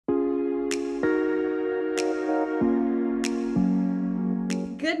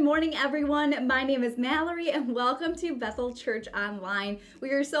Good morning, everyone. My name is Mallory, and welcome to Bethel Church Online. We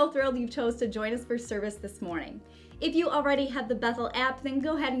are so thrilled you chose to join us for service this morning. If you already have the Bethel app, then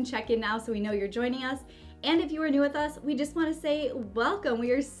go ahead and check in now so we know you're joining us. And if you are new with us, we just want to say welcome. We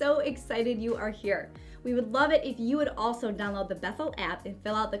are so excited you are here. We would love it if you would also download the Bethel app and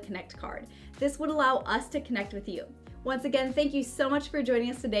fill out the Connect card. This would allow us to connect with you. Once again, thank you so much for joining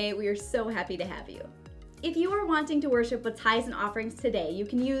us today. We are so happy to have you. If you are wanting to worship with tithes and offerings today, you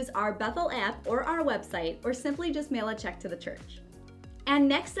can use our Bethel app or our website, or simply just mail a check to the church. And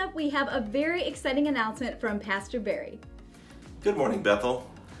next up, we have a very exciting announcement from Pastor Barry. Good morning, Bethel.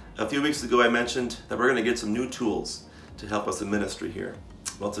 A few weeks ago, I mentioned that we're going to get some new tools to help us in ministry here.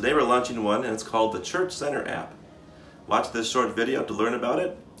 Well, today we're launching one, and it's called the Church Center app. Watch this short video to learn about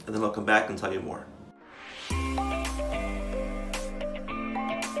it, and then I'll come back and tell you more.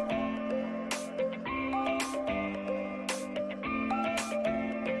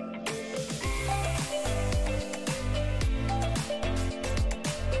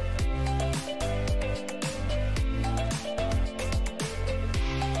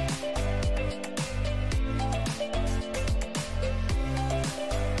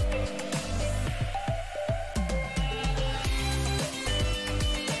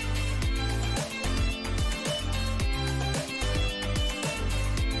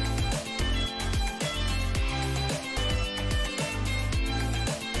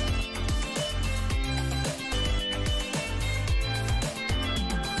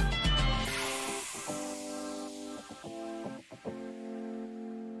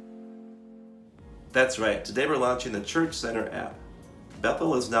 That's right, today we're launching the Church Center app.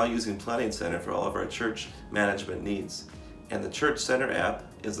 Bethel is now using Planning Center for all of our church management needs. And the Church Center app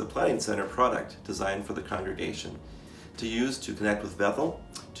is a Planning Center product designed for the congregation to use to connect with Bethel,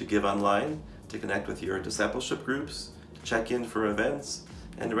 to give online, to connect with your discipleship groups, to check in for events,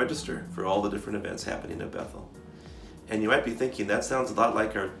 and to register for all the different events happening at Bethel. And you might be thinking, that sounds a lot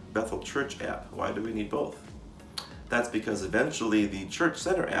like our Bethel Church app. Why do we need both? That's because eventually the Church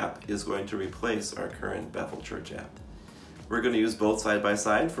Center app is going to replace our current Bethel Church app. We're going to use both side by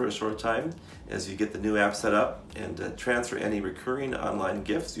side for a short time as you get the new app set up and transfer any recurring online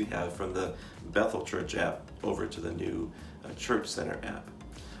gifts you have from the Bethel Church app over to the new Church Center app.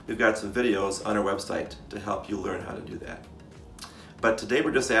 We've got some videos on our website to help you learn how to do that. But today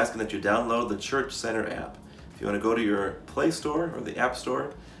we're just asking that you download the Church Center app. If you want to go to your Play Store or the App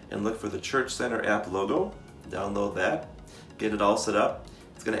Store and look for the Church Center app logo, download that, get it all set up.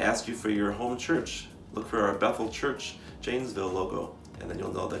 It's going to ask you for your home church. Look for our Bethel Church Janesville logo, and then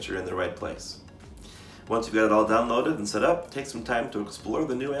you'll know that you're in the right place. Once you've got it all downloaded and set up, take some time to explore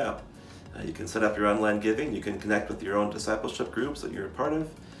the new app. You can set up your online giving, you can connect with your own discipleship groups that you're a part of.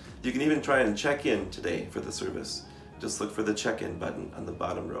 You can even try and check in today for the service. Just look for the check-in button on the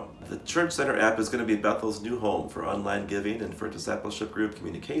bottom row. The Church Center app is going to be Bethel's new home for online giving and for discipleship group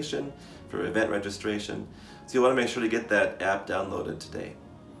communication, for event registration. So you want to make sure to get that app downloaded today.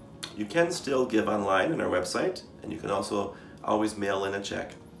 You can still give online on our website, and you can also always mail in a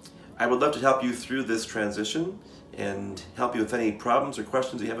check. I would love to help you through this transition and help you with any problems or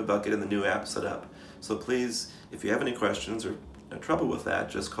questions you have about getting the new app set up. So please, if you have any questions or trouble with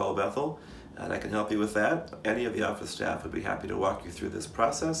that, just call Bethel, and I can help you with that. Any of the office staff would be happy to walk you through this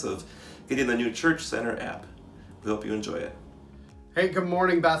process of getting the new Church Center app. We hope you enjoy it. Hey, good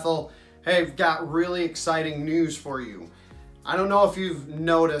morning, Bethel. Hey, I've got really exciting news for you. I don't know if you've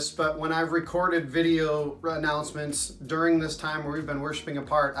noticed, but when I've recorded video announcements during this time where we've been worshiping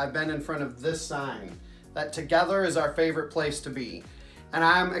apart, I've been in front of this sign, that together is our favorite place to be. And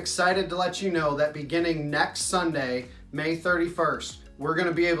I'm excited to let you know that beginning next Sunday, May 31st, we're going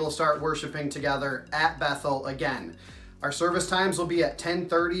to be able to start worshiping together at Bethel again. Our service times will be at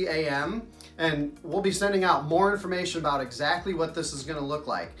 10:30 a.m. and we'll be sending out more information about exactly what this is going to look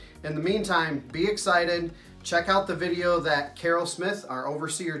like. In the meantime, be excited. Check out the video that Carol Smith, our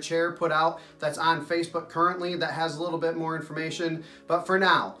overseer chair, put out that's on Facebook currently that has a little bit more information. But for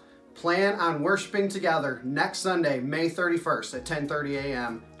now, plan on worshiping together next Sunday, May 31st at 10:30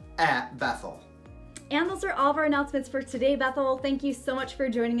 a.m. at Bethel. And those are all of our announcements for today, Bethel. Thank you so much for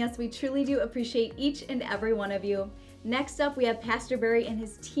joining us. We truly do appreciate each and every one of you. Next up, we have Pastor Barry and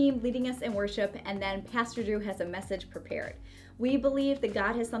his team leading us in worship, and then Pastor Drew has a message prepared. We believe that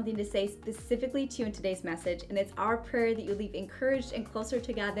God has something to say specifically to you in today's message, and it's our prayer that you leave encouraged and closer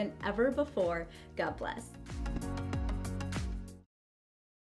to God than ever before. God bless.